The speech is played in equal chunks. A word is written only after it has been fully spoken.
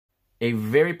A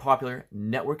very popular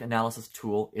network analysis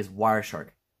tool is Wireshark.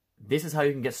 This is how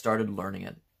you can get started learning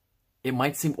it. It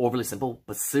might seem overly simple,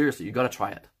 but seriously, you gotta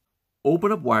try it.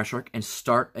 Open up Wireshark and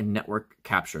start a network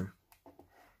capture.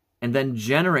 And then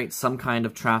generate some kind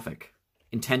of traffic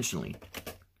intentionally.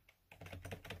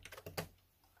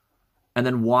 And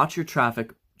then watch your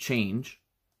traffic change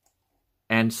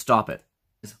and stop it.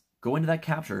 Go into that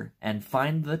capture and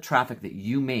find the traffic that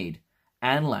you made,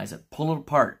 analyze it, pull it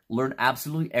apart, learn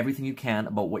absolutely everything you can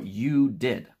about what you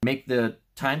did. Make the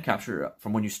time capture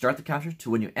from when you start the capture to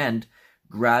when you end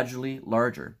gradually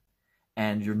larger,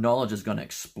 and your knowledge is going to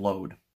explode.